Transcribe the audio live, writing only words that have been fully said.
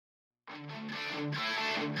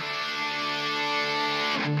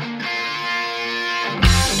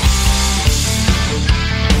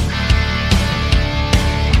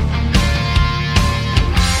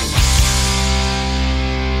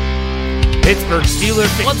Pittsburgh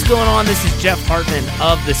Steelers. What's going on? This is Jeff Hartman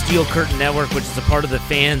of the Steel Curtain Network, which is a part of the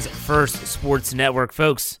Fans First Sports Network.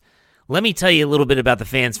 Folks, let me tell you a little bit about the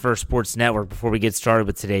Fans First Sports Network before we get started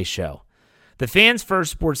with today's show. The Fans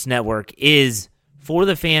First Sports Network is for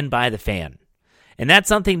the fan by the fan. And that's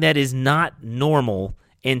something that is not normal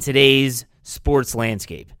in today's sports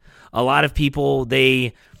landscape. A lot of people,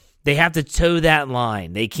 they have to toe that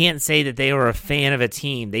line. They can't say that they are a fan of a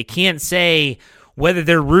team. They can't say whether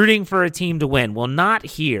they're rooting for a team to win. Well, not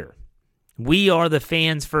here. We are the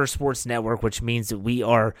Fans First Sports Network, which means that we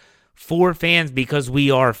are for fans because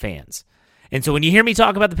we are fans. And so when you hear me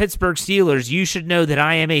talk about the Pittsburgh Steelers, you should know that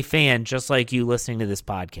I am a fan just like you listening to this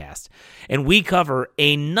podcast. And we cover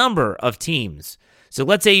a number of teams. So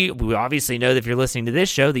let's say, we obviously know that if you're listening to this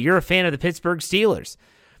show that you're a fan of the Pittsburgh Steelers.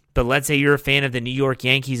 But let's say you're a fan of the New York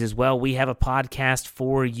Yankees as well. We have a podcast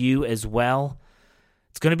for you as well.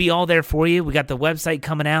 It's going to be all there for you. We got the website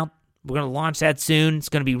coming out. We're going to launch that soon. It's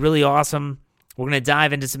going to be really awesome. We're going to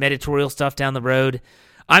dive into some editorial stuff down the road.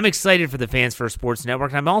 I'm excited for the Fans First Sports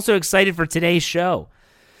Network, and I'm also excited for today's show.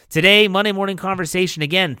 Today, Monday Morning Conversation,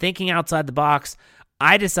 again, thinking outside the box,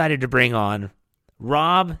 I decided to bring on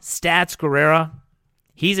Rob Stats Guerrera.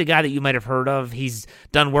 He's a guy that you might have heard of. He's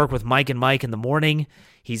done work with Mike and Mike in the morning.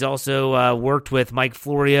 He's also worked with Mike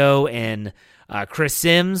Florio and Chris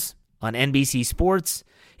Sims on NBC Sports,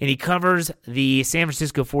 and he covers the San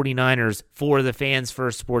Francisco 49ers for the Fans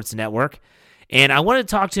First Sports Network. And I wanted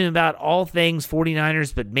to talk to him about all things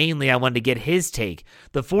 49ers, but mainly I wanted to get his take,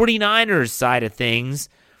 the 49ers side of things,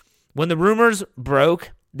 when the rumors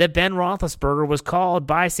broke that Ben Roethlisberger was called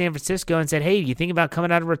by San Francisco and said, hey, you think about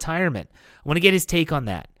coming out of retirement? I want to get his take on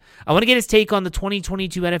that. I want to get his take on the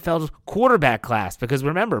 2022 NFL quarterback class, because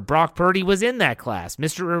remember, Brock Purdy was in that class,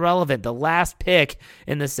 Mr. Irrelevant, the last pick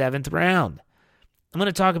in the 7th round. I'm going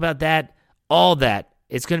to talk about that, all that.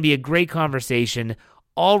 It's going to be a great conversation,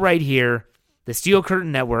 all right here, the Steel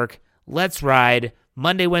Curtain Network. Let's ride.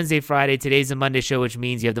 Monday, Wednesday, Friday. Today's a Monday show, which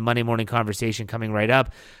means you have the Monday Morning Conversation coming right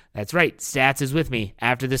up. That's right. Stats is with me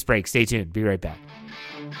after this break. Stay tuned. Be right back.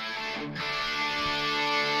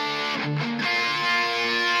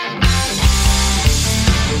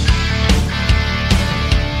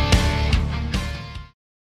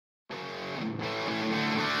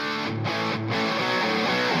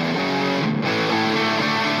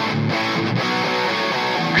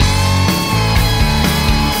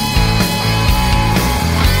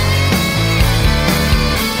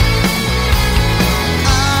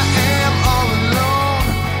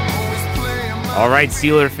 All right,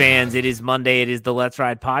 Steeler fans, it is Monday. It is the Let's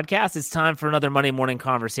Ride podcast. It's time for another Monday Morning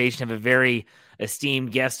Conversation. I have a very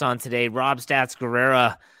esteemed guest on today, Rob Stats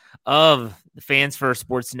Guerrera of the Fans First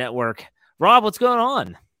Sports Network. Rob, what's going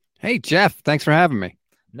on? Hey, Jeff. Thanks for having me.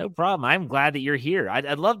 No problem. I'm glad that you're here.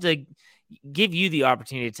 I'd love to give you the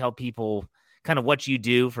opportunity to tell people kind of what you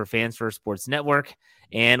do for Fans First Sports Network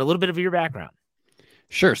and a little bit of your background.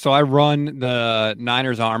 Sure. So I run the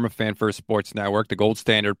Niners arm of Fan First Sports Network, the Gold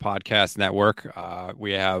Standard Podcast Network.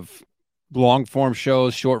 We have long-form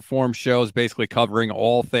shows, short-form shows, basically covering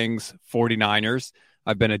all things 49ers.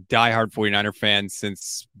 I've been a diehard 49er fan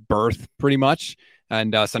since birth, pretty much.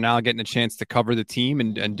 And so now getting a chance to cover the team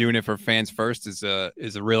and doing it for Fans First is a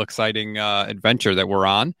real exciting adventure that we're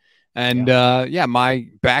on. And my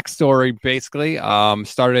backstory basically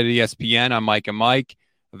started at ESPN on Mike and Mike.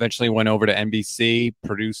 Eventually went over to NBC,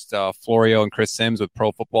 produced Florio and Chris Sims with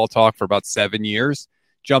Pro Football Talk for about 7 years.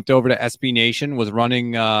 Jumped over to SB Nation, was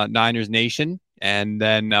running Niners Nation. And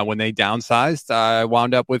then when they downsized, I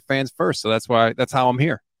wound up with Fans First. So that's how I'm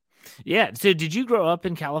here. Yeah. So did you grow up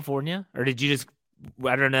in California, or did you just,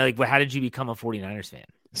 I don't know, how did you become a 49ers fan?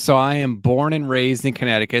 So I am born and raised in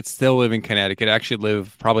Connecticut, still live in Connecticut. I actually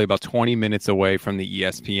live probably about 20 minutes away from the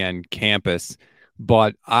ESPN campus.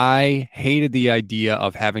 But I hated the idea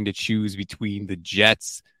of having to choose between the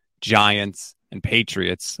Jets, Giants, and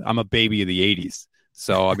Patriots. I'm a baby of the 80s.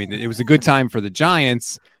 So, I mean, it was a good time for the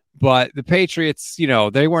Giants, but the Patriots,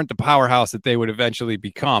 they weren't the powerhouse that they would eventually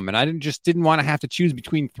become. And I didn't want to have to choose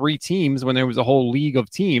between 3 teams when there was a whole league of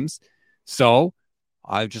teams. So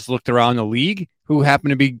I just looked around the league who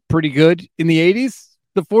happened to be pretty good in the 80s.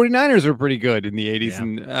 The 49ers were pretty good in the 80s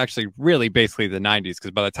and actually really basically the 90s,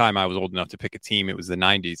 because by the time I was old enough to pick a team, it was the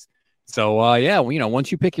 90s. So,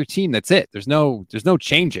 once you pick your team, that's it. There's no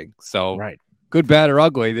changing. So, right. Good, bad, or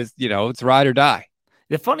ugly, this, it's ride or die.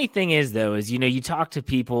 The funny thing is, though, is, you talk to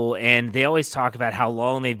people and they always talk about how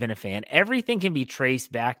long they've been a fan. Everything can be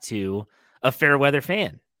traced back to a fair weather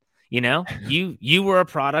fan. You were a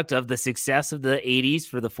product of the success of the 80s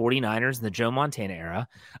for the 49ers and the Joe Montana era.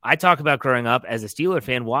 I talk about growing up as a Steeler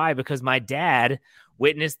fan. Why? Because my dad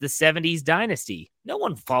witnessed the 70s dynasty. No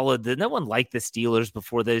one liked the Steelers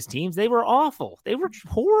before those teams. They were awful. They were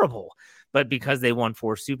horrible. But because they won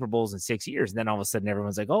 4 Super Bowls in 6 years, and then all of a sudden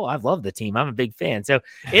everyone's like, oh, I love the team. I'm a big fan. So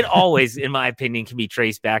it always, in my opinion, can be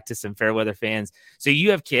traced back to some fair weather fans. So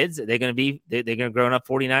you have kids. They're going to grow up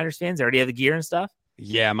 49ers fans. They already have the gear and stuff.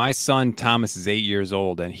 Yeah, my son Thomas is 8 years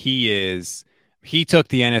old, and he took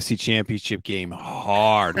the NFC Championship game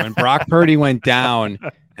hard. When Brock Purdy went down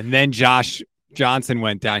and then Josh Johnson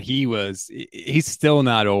went down, he's still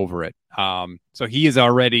not over it. So he is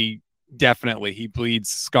already definitely, he bleeds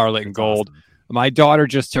scarlet and gold. Awesome. My daughter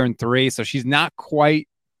just turned 3, so she's not quite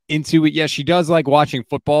into it yet. She does like watching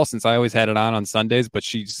football since I always had it on Sundays, but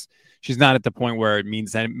she's not at the point where it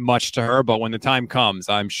means that much to her. But when the time comes,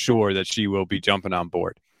 I'm sure that she will be jumping on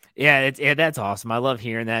board. Yeah, that's awesome. I love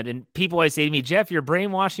hearing that. And people always say to me, Jeff, you're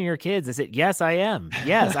brainwashing your kids. I said, yes, I am.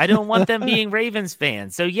 Yes, I don't want them being Ravens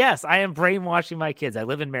fans. So, yes, I am brainwashing my kids. I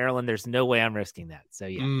live in Maryland. There's no way I'm risking that. So,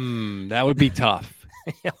 yeah. That would be tough.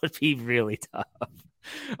 It would be really tough.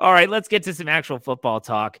 All right, let's get to some actual football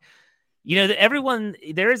talk.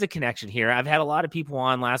 There is a connection here. I've had a lot of people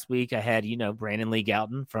on last week. I had, Brandon Lee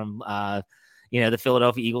Gouton from, the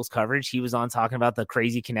Philadelphia Eagles coverage. He was on talking about the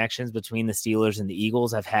crazy connections between the Steelers and the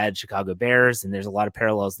Eagles. I've had Chicago Bears, and there's a lot of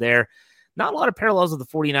parallels there. Not a lot of parallels with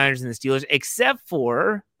the 49ers and the Steelers, except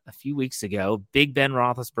for a few weeks ago, Big Ben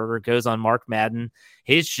Roethlisberger goes on Mark Madden,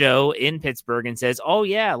 his show in Pittsburgh, and says, oh,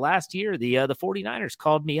 yeah, last year the 49ers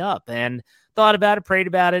called me up and thought about it, prayed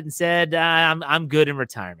about it, and said, I'm good in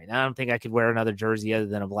retirement. I don't think I could wear another jersey other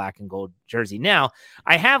than a black and gold jersey. Now,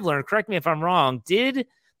 I have learned, correct me if I'm wrong, did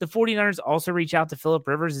the 49ers also reach out to Phillip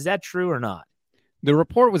Rivers? Is that true or not? The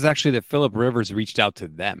report was actually that Phillip Rivers reached out to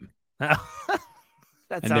them. And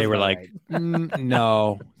they were like, right.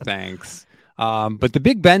 No, thanks. But the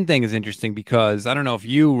Big Ben thing is interesting because I don't know if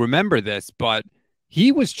you remember this, but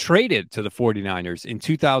he was traded to the 49ers in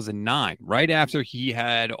 2009, right after he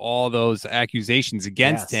had all those accusations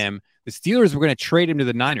against him. The Steelers were going to trade him to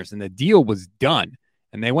the Niners, and the deal was done.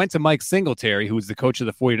 And they went to Mike Singletary, who was the coach of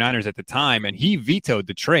the 49ers at the time, and he vetoed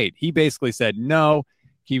the trade. He basically said no.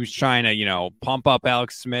 He was trying to, pump up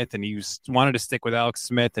Alex Smith, and wanted to stick with Alex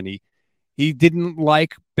Smith, and he didn't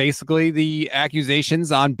like basically the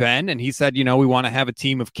accusations on Ben, and he said, we want to have a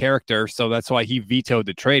team of character, so that's why he vetoed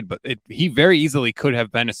the trade. But he very easily could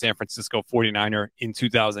have been a San Francisco 49er in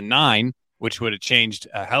 2009, which would have changed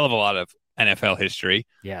a hell of a lot of NFL history.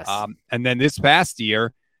 Yes. And then this past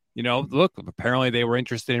year, look, apparently they were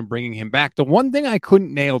interested in bringing him back. The one thing I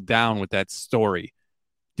couldn't nail down with that story,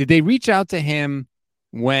 did they reach out to him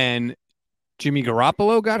when Jimmy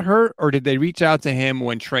Garoppolo got hurt, or did they reach out to him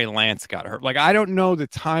when Trey Lance got hurt? Like, I don't know the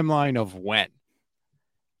timeline of when.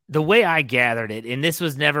 The way I gathered it, and this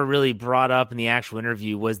was never really brought up in the actual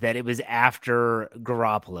interview, was that it was after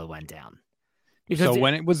Garoppolo went down. So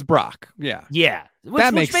when it was Brock, yeah. Yeah.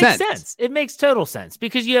 That makes sense. It makes total sense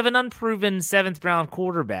because you have an unproven 7th-round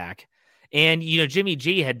quarterback, and, Jimmy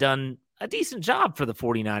G had done a decent job for the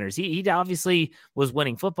 49ers. He obviously was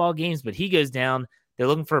winning football games, but he goes down. They're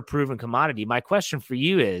looking for a proven commodity. My question for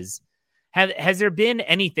you is, has there been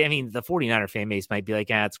anything? I mean, the 49er fan base might be like,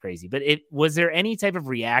 that's crazy. But was there any type of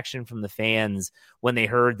reaction from the fans when they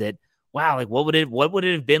heard that, wow, like what would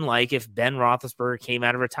it have been like if Ben Roethlisberger came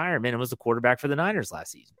out of retirement and was the quarterback for the Niners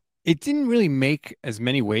last season? It didn't really make as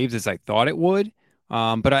many waves as I thought it would.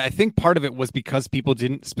 But I think part of it was because people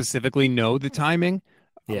didn't specifically know the timing.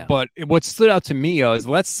 Yeah. But what stood out to me is,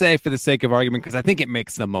 let's say for the sake of argument, because I think it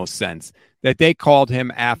makes the most sense, that they called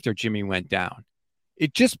him after Jimmy went down.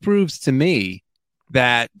 It just proves to me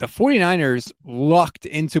that the 49ers lucked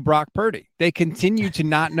into Brock Purdy. They continued to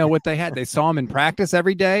not know what they had. They saw him in practice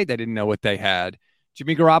every day. They didn't know what they had.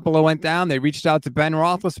 Jimmy Garoppolo went down. They reached out to Ben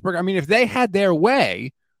Roethlisberger. I mean, if they had their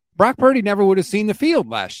way, Brock Purdy never would have seen the field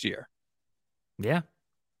last year. Yeah.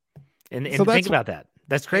 And so think about that.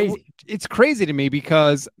 That's crazy. It's crazy to me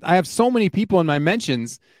because I have so many people in my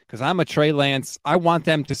mentions because I'm a Trey Lance. I want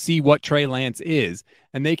them to see what Trey Lance is.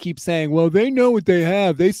 And they keep saying, well, they know what they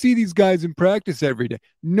have. They see these guys in practice every day.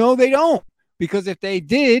 No, they don't. Because if they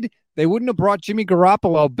did, they wouldn't have brought Jimmy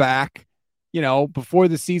Garoppolo back, before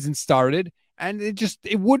the season started. And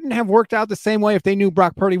it wouldn't have worked out the same way if they knew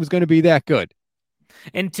Brock Purdy was going to be that good.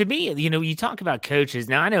 And to me, you talk about coaches.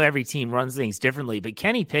 Now, I know every team runs things differently, but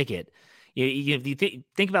Kenny Pickett, if you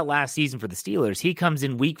think about last season for the Steelers, he comes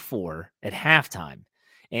in week 4 at halftime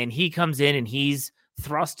And he comes in and he's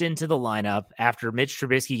thrust into the lineup after Mitch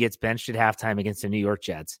Trubisky gets benched at halftime against the New York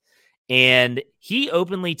Jets. And he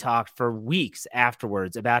openly talked for weeks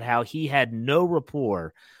afterwards about how he had no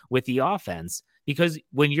rapport with the offense because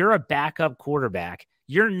when you're a backup quarterback,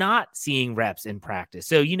 you're not seeing reps in practice.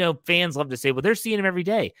 So, fans love to say, well, they're seeing him every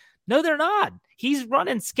day. No, they're not. He's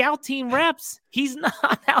running scout team reps. He's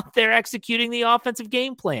not out there executing the offensive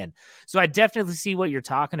game plan. So I definitely see what you're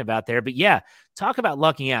talking about there. But yeah, talk about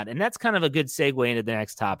lucking out. And that's kind of a good segue into the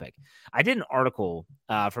next topic. I did an article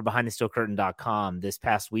for BehindTheSteelCurtain.com this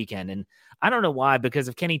past weekend. And I don't know why, because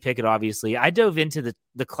of Kenny Pickett, obviously. I dove into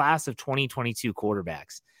the class of 2022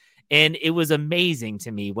 quarterbacks. And it was amazing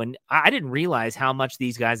to me when I didn't realize how much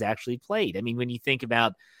these guys actually played. I mean, when you think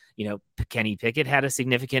about, Kenny Pickett had a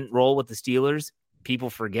significant role with the Steelers.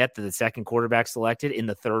 People forget that the second quarterback selected in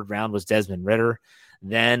the third round was Desmond Ridder,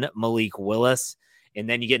 then Malik Willis. And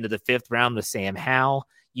then you get into the fifth round with Sam Howell.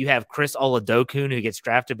 You have Chris Oladokun, who gets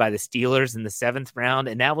drafted by the Steelers in the seventh round.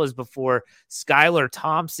 And that was before Skylar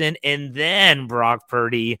Thompson and then Brock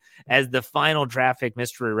Purdy as the final draft pick,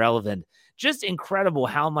 Mr. Irrelevant. Just incredible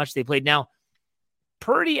how much they played. Now,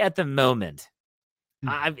 Purdy at the moment,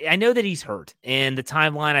 I know that he's hurt. And the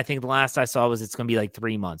timeline, I think the last I saw was it's going to be like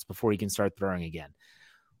 3 months before he can start throwing again.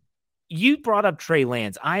 You brought up Trey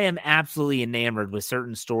Lance. I am absolutely enamored with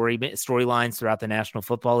certain storylines throughout the National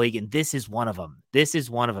Football League, and this is one of them.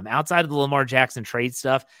 Outside of the Lamar Jackson trade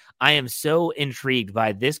stuff, I am so intrigued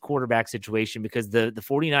by this quarterback situation because the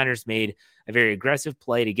 49ers made a very aggressive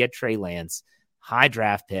play to get Trey Lance, high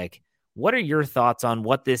draft pick. What are your thoughts on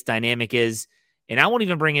what this dynamic is? And I won't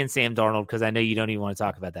even bring in Sam Darnold because I know you don't even want to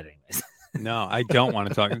talk about that anyways. No, I don't want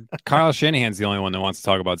to talk. Kyle Shanahan's the only one that wants to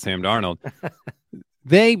talk about Sam Darnold.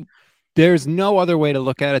 There's no other way to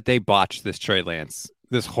look at it. They botched this Trey Lance,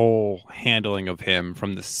 this whole handling of him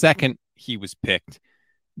from the second he was picked.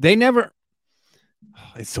 It's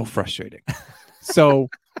so frustrating. So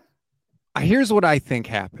here's what I think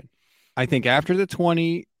happened. I think after the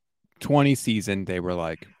 2020 season, they were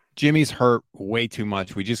like, Jimmy's hurt way too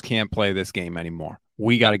much. We just can't play this game anymore.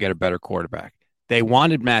 We got to get a better quarterback. They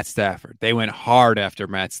wanted Matt Stafford. They went hard after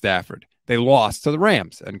Matt Stafford. They lost to the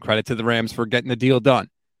Rams, and credit to the Rams for getting the deal done.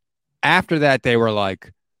 After that, they were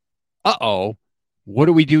like, uh-oh, what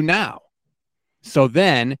do we do now? So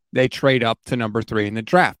then they trade up to number 3 in the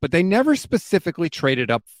draft, but they never specifically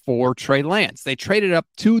traded up for Trey Lance. They traded up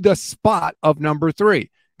to the spot of number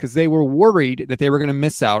 3 because they were worried that they were going to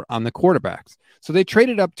miss out on the quarterbacks. So they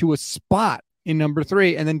traded up to a spot in number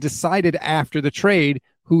 3 and then decided after the trade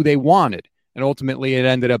who they wanted. And ultimately it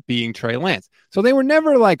ended up being Trey Lance. So they were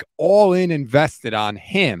never like all in invested on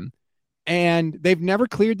him, and they've never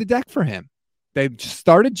cleared the deck for him. They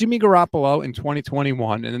started Jimmy Garoppolo in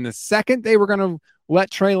 2021. And then the second they were going to let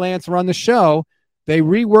Trey Lance run the show, they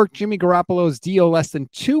reworked Jimmy Garoppolo's deal less than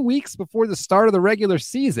 2 weeks before the start of the regular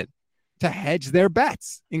season to hedge their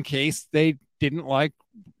bets in case they didn't like,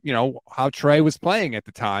 how Trey was playing at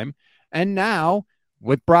the time. And now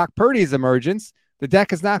with Brock Purdy's emergence, the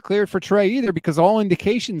deck is not cleared for Trey either, because all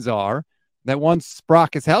indications are that once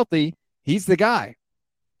Brock is healthy, he's the guy.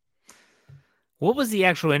 What was the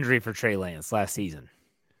actual injury for Trey Lance last season?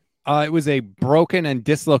 It was a broken and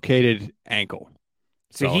dislocated ankle.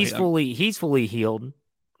 So he's fully healed,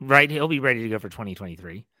 right? He'll be ready to go for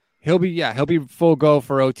 2023. He'll be full go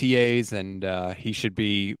for OTAs, and he should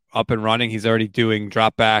be up and running. He's already doing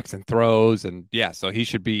dropbacks and throws, and so he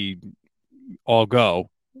should be all go.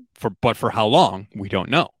 But for how long, we don't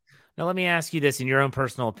know. Now, let me ask you this in your own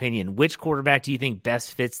personal opinion. Which quarterback do you think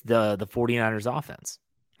best fits the 49ers offense?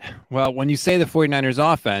 Well, when you say the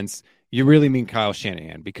 49ers offense, you really mean Kyle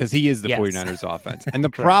Shanahan, because he is the 49ers offense. And the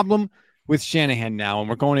problem with Shanahan now, and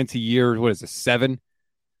we're going into year, 7?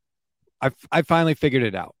 I finally figured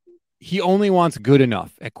it out. He only wants good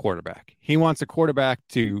enough at quarterback. He wants a quarterback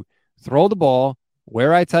to throw the ball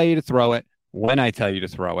where I tell you to throw it, when I tell you to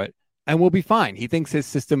throw it, and we'll be fine. He thinks his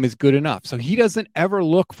system is good enough. So he doesn't ever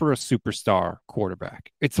look for a superstar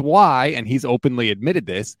quarterback. It's why, and he's openly admitted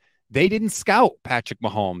this, they didn't scout Patrick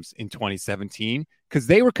Mahomes in 2017 because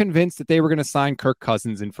they were convinced that they were going to sign Kirk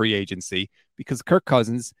Cousins in free agency because Kirk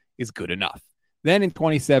Cousins is good enough. Then in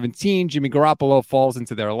 2017, Jimmy Garoppolo falls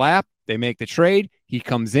into their lap. They make the trade. He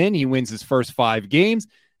comes in. He wins his first 5 games.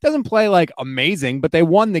 Doesn't play like amazing, but they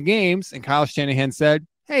won the games. And Kyle Shanahan said,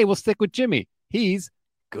 hey, we'll stick with Jimmy. He's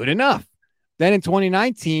good enough. Then in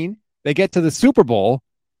 2019, they get to the Super Bowl.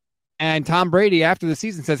 And Tom Brady, after the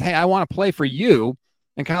season, says, hey, I want to play for you.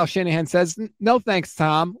 And Kyle Shanahan says, no, thanks,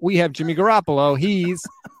 Tom. We have Jimmy Garoppolo. He's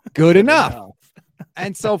good enough.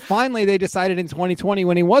 And so finally they decided in 2020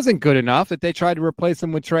 when he wasn't good enough that they tried to replace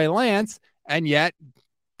him with Trey Lance. And yet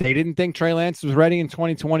They didn't think Trey Lance was ready in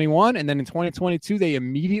 2021. And then in 2022, they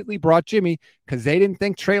immediately brought Jimmy because they didn't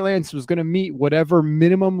think Trey Lance was going to meet whatever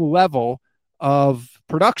minimum level of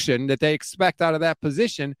production that they expect out of that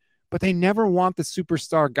position. But they never want the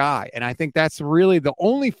superstar guy. And I think that's really the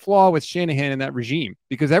only flaw with Shanahan and that regime,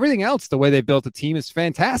 because everything else, the way they built the team, is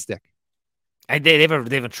fantastic. They have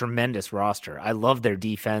a tremendous roster. I love their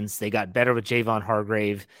defense. They got better with Javon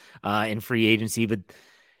Hargrave in free agency, but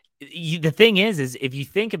the thing is if you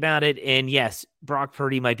think about it, and yes, Brock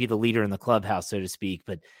Purdy might be the leader in the clubhouse, so to speak,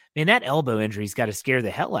 but man, that elbow injury's got to scare the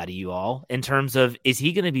hell out of you all in terms of, is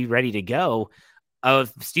he going to be ready to go?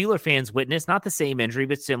 Steeler fans witnessed not the same injury,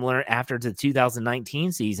 but similar after the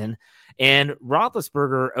 2019 season. And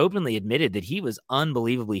Roethlisberger openly admitted that he was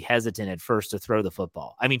unbelievably hesitant at first to throw the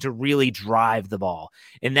football. I mean, to really drive the ball.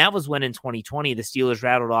 And that was when in 2020, the Steelers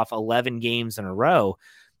rattled off 11 games in a row,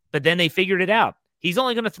 but then they figured it out. He's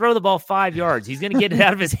only going to throw the ball 5 yards. He's going to get it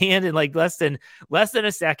out of his hand in like less than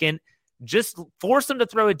a second. Just force him to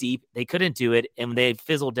throw it deep. They couldn't do it, and they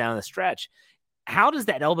fizzled down the stretch. How does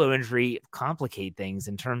that elbow injury complicate things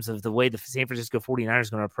in terms of the way the San Francisco 49ers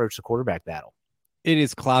are going to approach the quarterback battle? It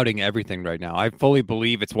is clouding everything right now. I fully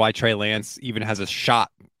believe it's why Trey Lance even has a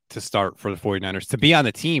shot to start for the 49ers, to be on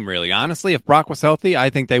the team, really. Honestly, if Brock was healthy, I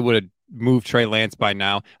think they would have moved Trey Lance by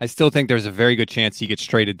now. I still think there's a very good chance he gets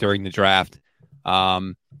traded during the draft.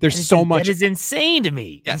 There's so much. That is insane to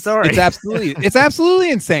me. Yes, I'm sorry. It's absolutely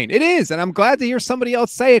insane. It is. And I'm glad to hear somebody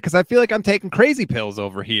else say it, because I feel like I'm taking crazy pills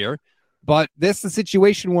over here. But this is the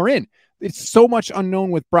situation we're in. It's so much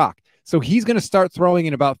unknown with Brock. So he's going to start throwing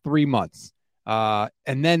in about 3 months. And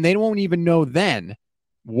then they won't even know then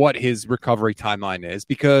what his recovery timeline is,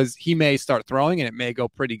 because he may start throwing and it may go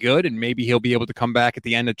pretty good. And maybe he'll be able to come back at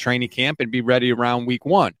the end of training camp and be ready around week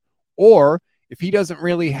 1. Or if he doesn't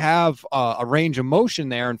really have a range of motion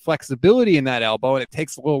there and flexibility in that elbow, and it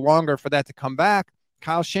takes a little longer for that to come back,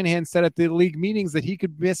 Kyle Shanahan said at the league meetings that he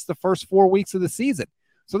could miss the first 4 weeks of the season.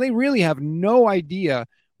 So they really have no idea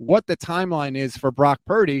what the timeline is for Brock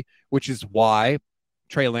Purdy, which is why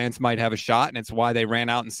Trey Lance might have a shot, and it's why they ran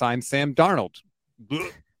out and signed Sam Darnold.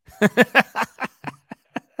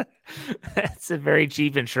 That's a very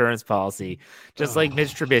cheap insurance policy, just like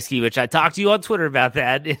Mitch Trubisky, which I talked to you on Twitter about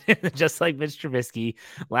that, just like Mitch Trubisky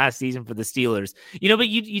last season for the Steelers. But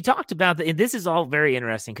you talked about that, and this is all very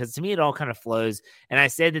interesting because to me it all kind of flows. And I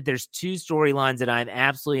said that there's 2 storylines that I'm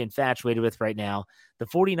absolutely infatuated with right now. The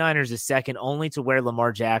 49ers is second only to where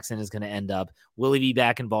Lamar Jackson is going to end up. Will he be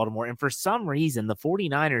back in Baltimore? And for some reason, the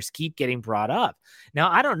 49ers keep getting brought up. Now,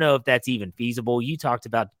 I don't know if that's even feasible. You talked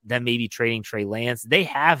about them maybe trading Trey Lance. They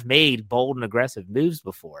have made bold and aggressive moves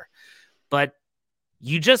before. But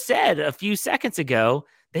you just said a few seconds ago,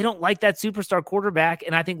 they don't like that superstar quarterback,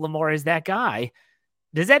 and I think Lamar is that guy.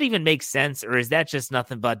 Does that even make sense, or is that just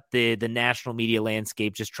nothing but the national media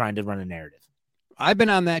landscape just trying to run a narrative? I've been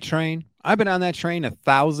on that train.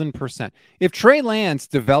 1,000%. If Trey Lance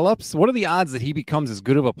develops, what are the odds that he becomes as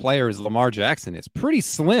good of a player as Lamar Jackson is? Pretty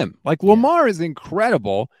slim. Like, Lamar is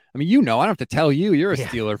incredible. I mean, I don't have to tell you, you're a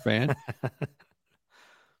Steeler fan.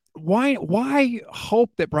 Why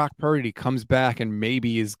hope that Brock Purdy comes back and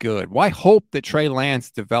maybe is good? Why hope that Trey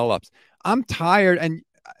Lance develops? I'm tired. And,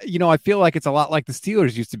 I feel like it's a lot like the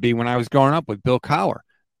Steelers used to be when I was growing up with Bill Cowher.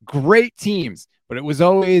 Great teams, but it was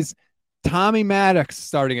always Tommy Maddox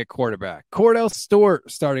starting at quarterback, Cordell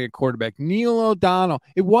Stewart starting at quarterback, Neil O'Donnell.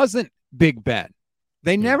 It wasn't Big Ben.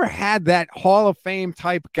 They never had that Hall of Fame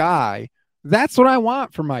type guy. That's what I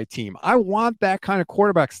want for my team. I want that kind of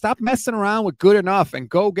quarterback. Stop messing around with good enough and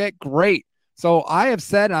go get great. So I have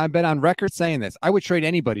said, and I've been on record saying this, I would trade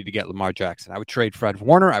anybody to get Lamar Jackson. I would trade Fred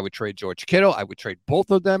Warner. I would trade George Kittle. I would trade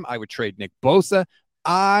both of them. I would trade Nick Bosa.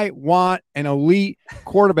 I want an elite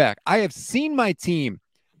quarterback. I have seen my team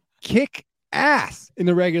kick ass in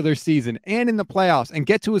the regular season and in the playoffs and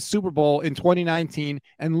get to a Super Bowl in 2019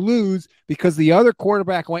 and lose because the other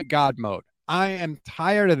quarterback went God mode. I am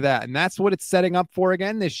tired of that. And that's what it's setting up for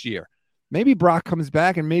again this year. Maybe Brock comes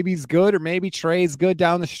back and maybe he's good, or maybe Trey's good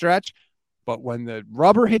down the stretch. But when the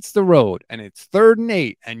rubber hits the road and it's 3rd and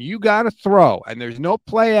 8 and you got to throw and there's no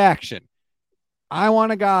play action, I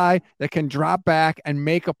want a guy that can drop back and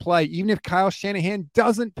make a play, even if Kyle Shanahan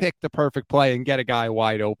doesn't pick the perfect play and get a guy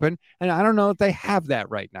wide open. And I don't know if they have that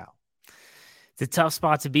right now. It's a tough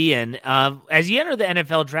spot to be in. As you enter the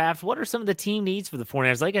NFL draft, what are some of the team needs for the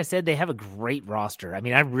 49ers? Like I said, they have a great roster. I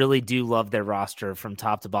mean, I really do love their roster from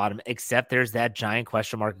top to bottom, except there's that giant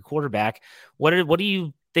question mark at quarterback. What do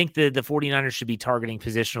you think the 49ers should be targeting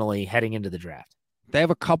positionally heading into the draft? They have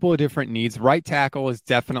a couple of different needs. Right tackle is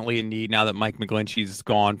definitely a need now that Mike McGlinchey's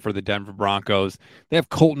gone for the Denver Broncos. They have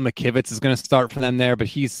Colton McKivitz is going to start for them there, but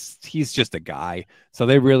he's just a guy. So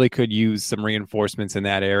they really could use some reinforcements in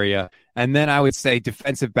that area. And then I would say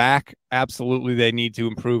defensive back, absolutely they need to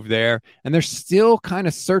improve there. And they're still kind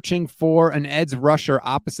of searching for an edge rusher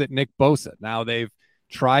opposite Nick Bosa. Now they've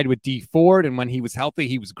tried with Dee Ford, and when he was healthy,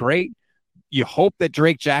 he was great. You hope that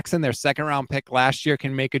Drake Jackson, their second-round pick last year,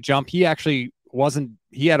 can make a jump. He actually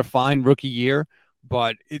he had a fine rookie year,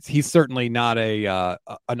 but he's certainly not a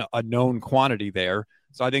known quantity there.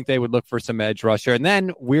 So I think they would look for some edge rusher. And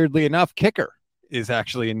then, weirdly enough, kicker is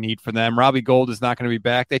actually a need for them. Robbie Gould is not going to be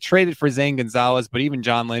back. They traded for Zane Gonzalez, but even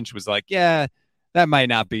John Lynch was like, yeah, that might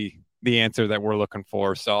not be the answer that we're looking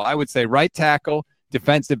for. So I would say right tackle,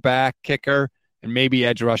 defensive back, kicker, and maybe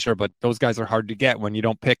edge rusher, but those guys are hard to get when you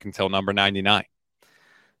don't pick until number 99.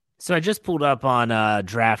 So I just pulled up on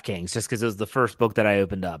DraftKings just because it was the first book that I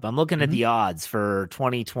opened up. I'm looking at the odds for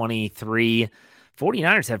 2023.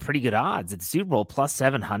 49ers have pretty good odds at the Super Bowl, plus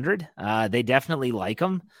 700. They definitely like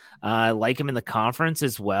them. Like them in the conference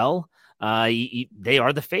as well. They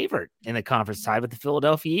are the favorite in the conference, tied with the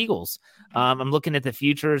Philadelphia Eagles. I'm looking at the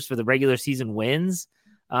futures for the regular season wins.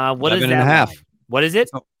 What is that? What is it?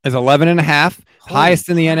 It's 11.5, highest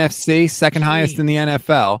in the NFC, second highest in the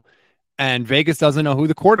NFL. And Vegas doesn't know who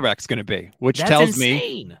the quarterback's going to be, which tells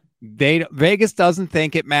me Vegas doesn't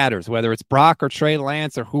think it matters, whether it's Brock or Trey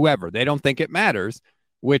Lance or whoever. They don't think it matters,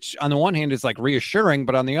 which on the one hand is like reassuring,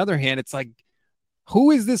 but on the other hand, it's like,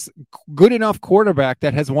 who is this good enough quarterback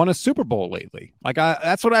that has won a Super Bowl lately? Like,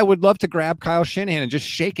 that's what I would love to grab Kyle Shanahan and just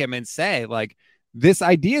shake him and say, like, this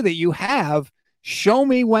idea that you have, show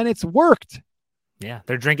me when it's worked. Yeah,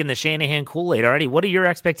 they're drinking the Shanahan Kool-Aid already. What are your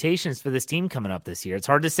expectations for this team coming up this year? It's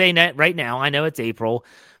hard to say right now. I know it's April,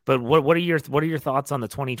 but what are your thoughts on the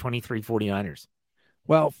 2023 49ers?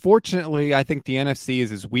 Well, fortunately, I think the NFC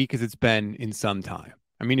is as weak as it's been in some time.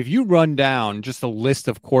 I mean, if you run down just a list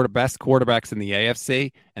of best quarterbacks in the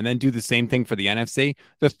AFC and then do the same thing for the NFC,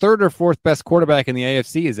 the third or fourth best quarterback in the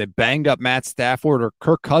AFC is a banged up Matt Stafford or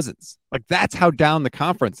Kirk Cousins. Like, that's how down the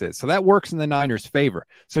conference is. So that works in the Niners' favor.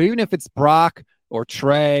 So even if it's Brock or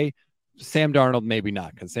Trey, Sam Darnold, maybe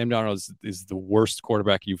not, because Sam Darnold is the worst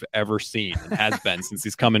quarterback you've ever seen and has been since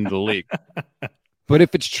he's come into the league. But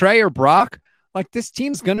if it's Trey or Brock, like, this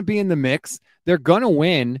team's going to be in the mix. They're going to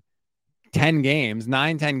win 10 games,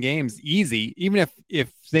 10 games easy, even if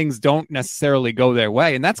things don't necessarily go their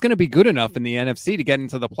way. And that's going to be good enough in the NFC to get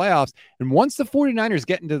into the playoffs. And once the 49ers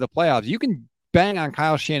get into the playoffs, you can bang on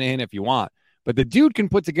Kyle Shanahan if you want, but the dude can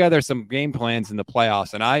put together some game plans in the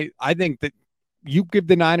playoffs. And I think that you give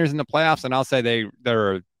the Niners in the playoffs, and I'll say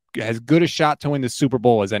they're as good a shot to win the Super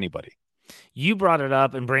Bowl as anybody. You brought it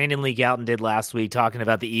up, and Brandon Lee Gouton did last week talking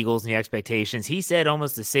about the Eagles and the expectations. He said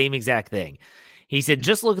almost the same exact thing. He said,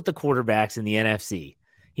 just look at the quarterbacks in the NFC.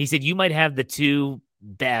 He said, you might have the two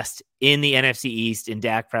best in the NFC East in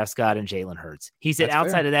Dak Prescott and Jalen Hurts. He said,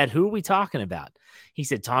 outside of that, who are we talking about? He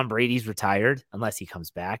said, Tom Brady's retired unless he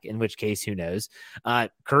comes back, in which case, who knows?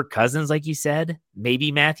 Kirk Cousins, like you said,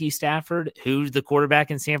 maybe Matthew Stafford, who's the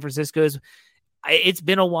quarterback in San Francisco. It's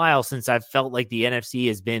been a while since I've felt like the NFC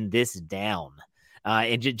has been this down.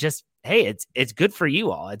 And just, hey, it's good for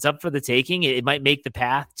you all. It's up for the taking. It might make the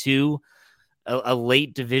path to a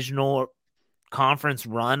late divisional conference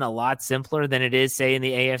run a lot simpler than it is, say, in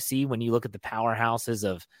the AFC when you look at the powerhouses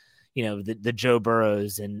of, you know, the Joe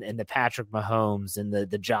Burrows and the Patrick Mahomes and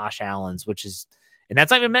the Josh Allens, and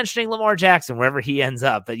that's not even mentioning Lamar Jackson, wherever he ends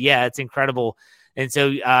up. But yeah, it's incredible. And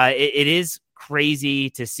so it is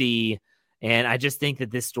crazy to see. And I just think that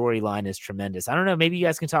this storyline is tremendous. I don't know. Maybe you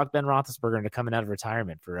guys can talk Ben Roethlisberger into coming out of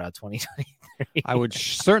retirement for 2023. I would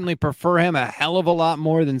certainly prefer him a hell of a lot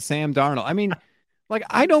more than Sam Darnold. I mean, like,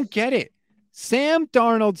 I don't get it. Sam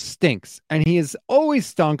Darnold stinks, and he has always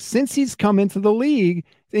stunk since he's come into the league.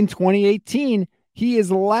 In 2018, he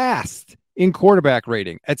is last in quarterback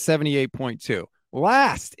rating at 78.2,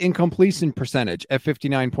 last in completion percentage at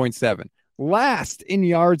 59.7, last in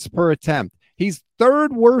yards per attempt. He's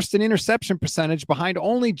third worst in interception percentage behind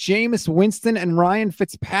only Jameis Winston and Ryan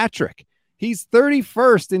Fitzpatrick. He's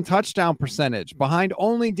 31st in touchdown percentage behind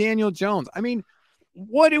only Daniel Jones. I mean,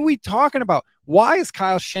 what are we talking about? Why is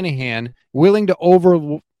Kyle Shanahan willing to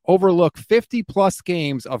overlook 50-plus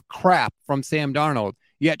games of crap from Sam Darnold,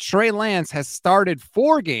 yet Trey Lance has started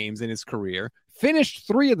 4 games in his career, finished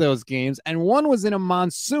 3 of those games, and one was in a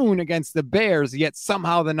monsoon against the Bears, yet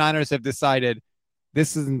somehow the Niners have decided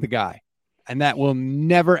this isn't the guy. And that will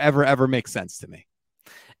never, ever, ever make sense to me.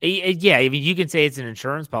 Yeah, I mean, you can say it's an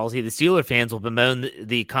insurance policy. The Steeler fans will bemoan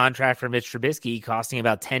the contract for Mitch Trubisky costing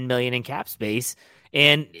about $10 million in cap space,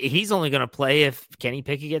 And he's only going to play if Kenny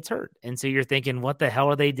Pickett gets hurt. And so you're thinking, what the hell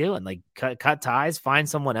are they doing? Like cut ties, find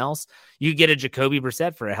someone else. You get a Jacoby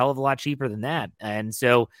Brissett for a hell of a lot cheaper than that. And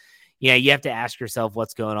so, yeah, you have to ask yourself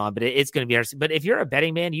what's going on, but it's going to be interesting. But if you're a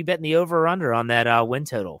betting man, you bet in the over or under on that win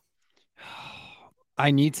total.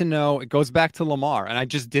 I need to know. It goes back to Lamar, and I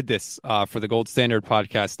just did this for the Gold Standard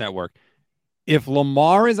Podcast Network. If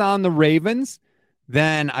Lamar is on the Ravens,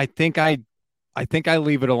 then I think I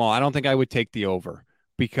leave it alone. I don't think I would take the over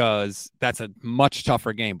because that's a much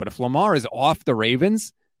tougher game. But if Lamar is off the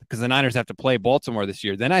Ravens, because the Niners have to play Baltimore this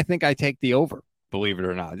year, then I think I take the over, believe it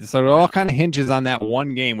or not. So it all kind of hinges on that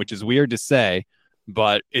one game, which is weird to say,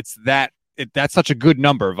 but that's such a good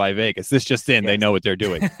number by Vegas. This just in, They know what they're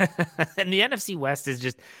doing. And the NFC West is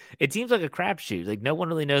just, it seems like a crapshoot. Like no one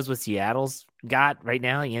really knows what Seattle's got right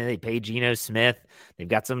now. They paid Geno Smith. They've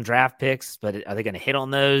got some draft picks, but are they going to hit on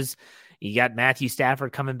those? You got Matthew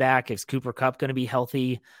Stafford coming back. Is Cooper Kupp going to be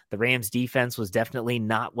healthy? The Rams defense was definitely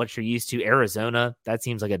not what you're used to. Arizona, that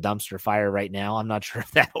seems like a dumpster fire right now. I'm not sure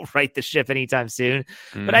if that'll right the ship anytime soon.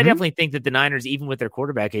 Mm-hmm. But I definitely think that the Niners, even with their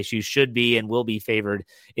quarterback issues, should be and will be favored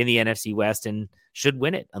in the NFC West and should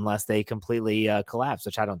win it unless they completely collapse,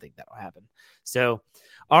 which I don't think that'll happen. So,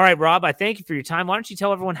 all right, Rob, I thank you for your time. Why don't you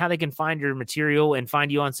tell everyone how they can find your material and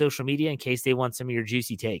find you on social media in case they want some of your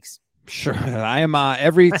juicy takes? Sure. I am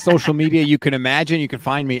every social media you can imagine. You can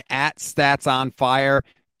find me at Stats on Fire,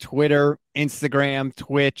 Twitter, Instagram,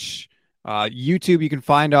 Twitch, YouTube. You can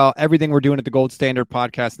find everything we're doing at the Gold Standard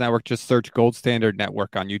Podcast Network. Just search Gold Standard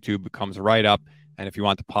Network on YouTube. It comes right up. And if you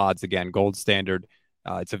want the pods, again, Gold Standard,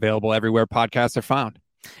 it's available everywhere podcasts are found.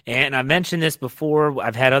 And I mentioned this before.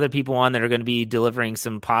 I've had other people on that are going to be delivering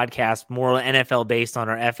some podcasts, more NFL based on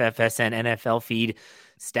our FFSN NFL feed.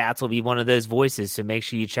 Stats will be one of those voices, so make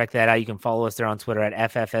sure you check that out. You can follow us there on Twitter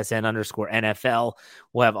at FFSN_NFL.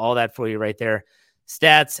 We'll have all that for you right there.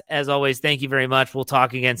 Stats, as always, thank you very much. We'll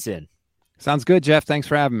talk again soon. Sounds good, Jeff. Thanks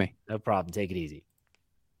for having me. No problem. Take it easy.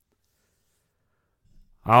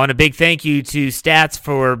 And a big thank you to Stats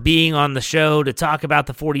for being on the show to talk about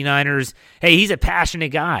the 49ers. Hey, he's a passionate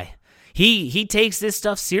guy. He takes this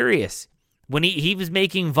stuff serious. When he was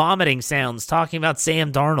making vomiting sounds talking about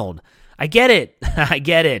Sam Darnold, I get it. I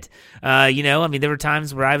get it. There were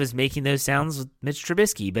times where I was making those sounds with Mitch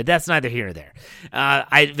Trubisky, but that's neither here nor there.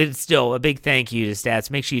 But still, a big thank you to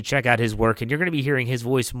Stats. Make sure you check out his work, and you're going to be hearing his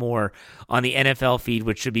voice more on the NFL feed,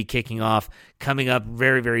 which should be kicking off coming up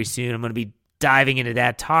very, very soon. I'm going to be diving into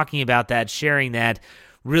that, talking about that, sharing that.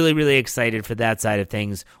 Really, really excited for that side of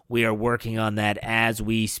things. We are working on that as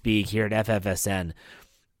we speak here at FFSN.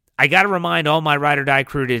 I got to remind all my Ride or Die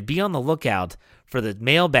crew to be on the lookout for the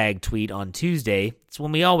mailbag tweet on Tuesday. It's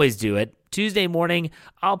when we always do it. Tuesday morning,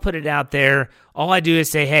 I'll put it out there. All I do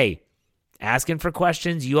is say, hey, asking for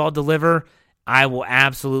questions, you all deliver. I will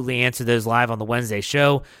absolutely answer those live on the Wednesday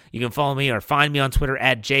show. You can follow me or find me on Twitter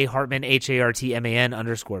at jhartman,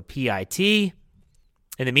 HARTMAN_PIT.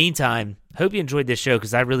 In the meantime, hope you enjoyed this show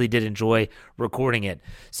because I really did enjoy recording it.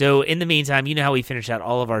 So in the meantime, you know how we finish out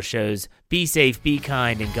all of our shows. Be safe, be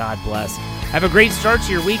kind, and God bless. Have a great start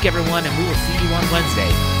to your week, everyone, and we will see you on Wednesday.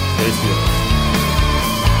 Go Steelers.